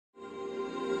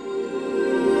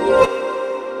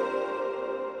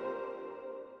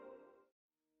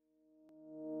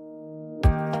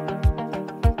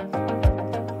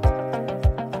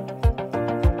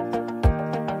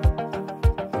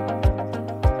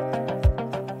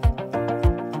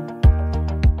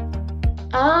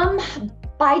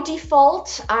By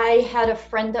default, I had a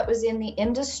friend that was in the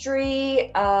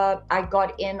industry. I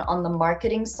got in on the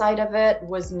marketing side of it,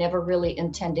 was never really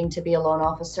intending to be a loan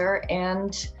officer.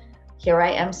 And here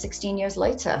I am 16 years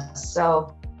later.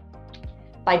 So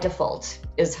by default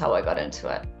is how I got into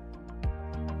it.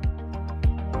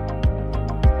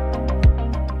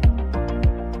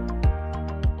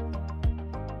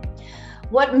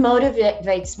 What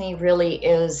motivates me really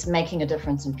is making a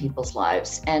difference in people's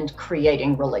lives and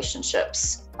creating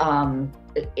relationships.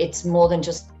 It's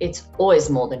always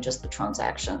more than just the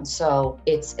transaction. So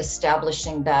it's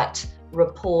establishing that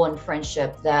rapport and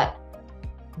friendship that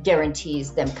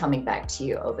guarantees them coming back to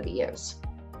you over the years.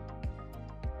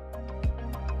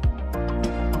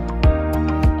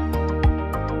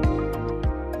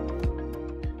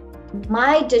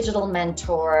 My digital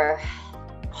mentor,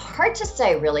 hard to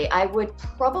say really. I would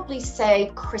probably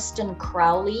say Kristen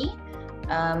Crowley.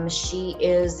 She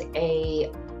is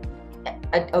a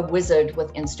wizard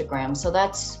with Instagram. So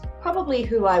that's probably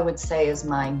who I would say is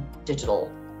my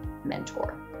digital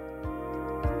mentor.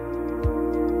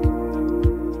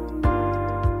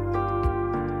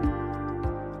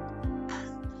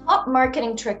 Top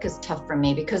marketing trick is tough for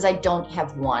me because I don't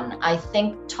have one. I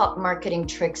think top marketing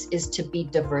tricks is to be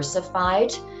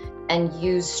diversified and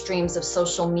use streams of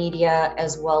social media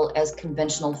as well as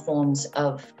conventional forms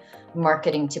of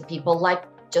marketing to people, like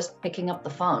just picking up the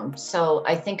phone. So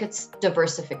I think it's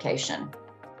diversification.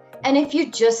 And if you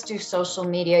just do social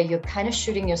media, you're kind of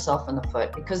shooting yourself in the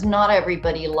foot because not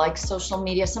everybody likes social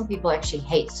media. Some people actually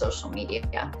hate social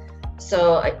media.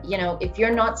 So, if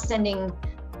you're not sending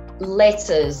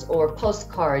letters or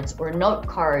postcards or note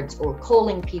cards or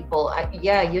calling people,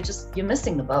 you're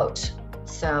missing the boat.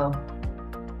 So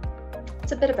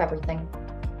it's a bit of everything.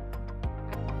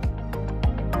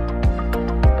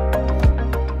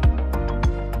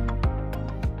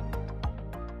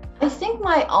 I think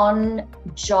my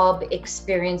on-job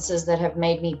experiences that have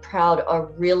made me proud are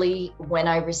really when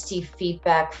I receive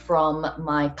feedback from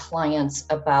my clients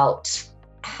about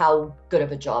how good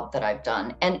of a job that I've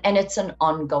done. And it's an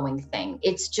ongoing thing.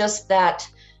 It's just that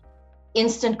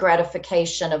instant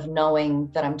gratification of knowing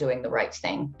that I'm doing the right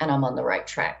thing and I'm on the right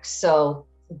track. So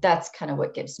that's kind of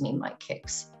what gives me my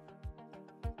kicks.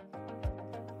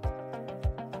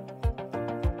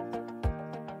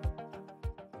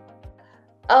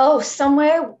 Oh,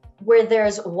 somewhere where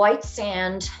there's white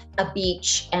sand, a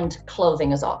beach, and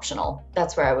clothing is optional.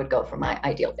 That's where I would go for my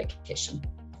ideal vacation.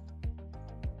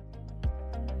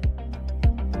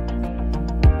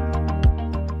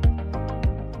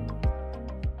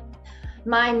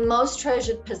 My most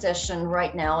treasured possession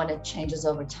right now, and it changes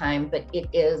over time, but it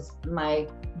is my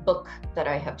book that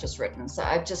I have just written. So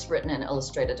I've just written and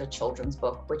illustrated a children's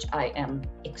book, which I am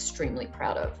extremely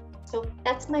proud of. So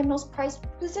that's my most prized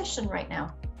possession right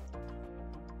now.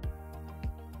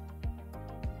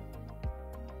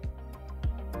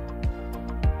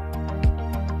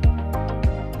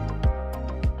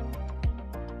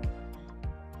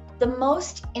 The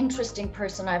most interesting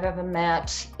person I've ever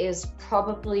met is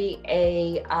probably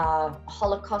a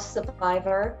Holocaust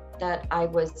survivor that I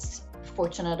was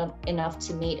fortunate enough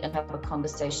to meet and have a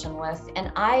conversation with.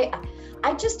 And I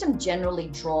just am generally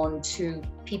drawn to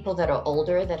people that are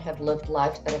older, that have lived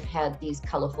life, that have had these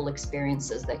colorful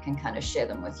experiences that can kind of share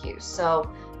them with you.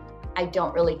 So I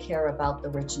don't really care about the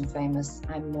rich and famous.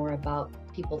 I'm more about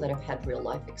people that have had real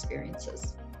life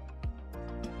experiences.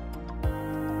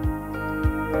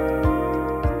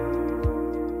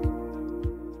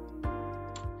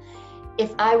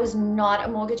 If I was not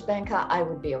a mortgage banker, I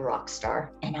would be a rock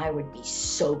star, and I would be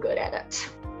so good at it.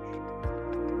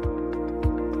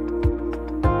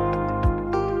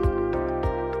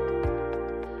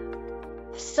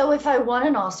 So if I won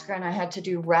an Oscar and I had to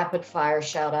do rapid fire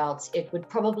shout outs, it would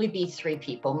probably be three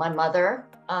people: my mother,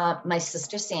 my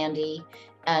sister Sandy,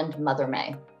 and Mother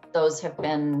May. Those have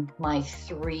been my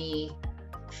three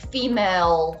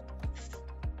female,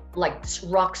 like,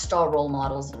 rock star role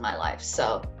models in my life.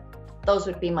 So those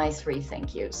would be my three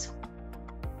thank yous.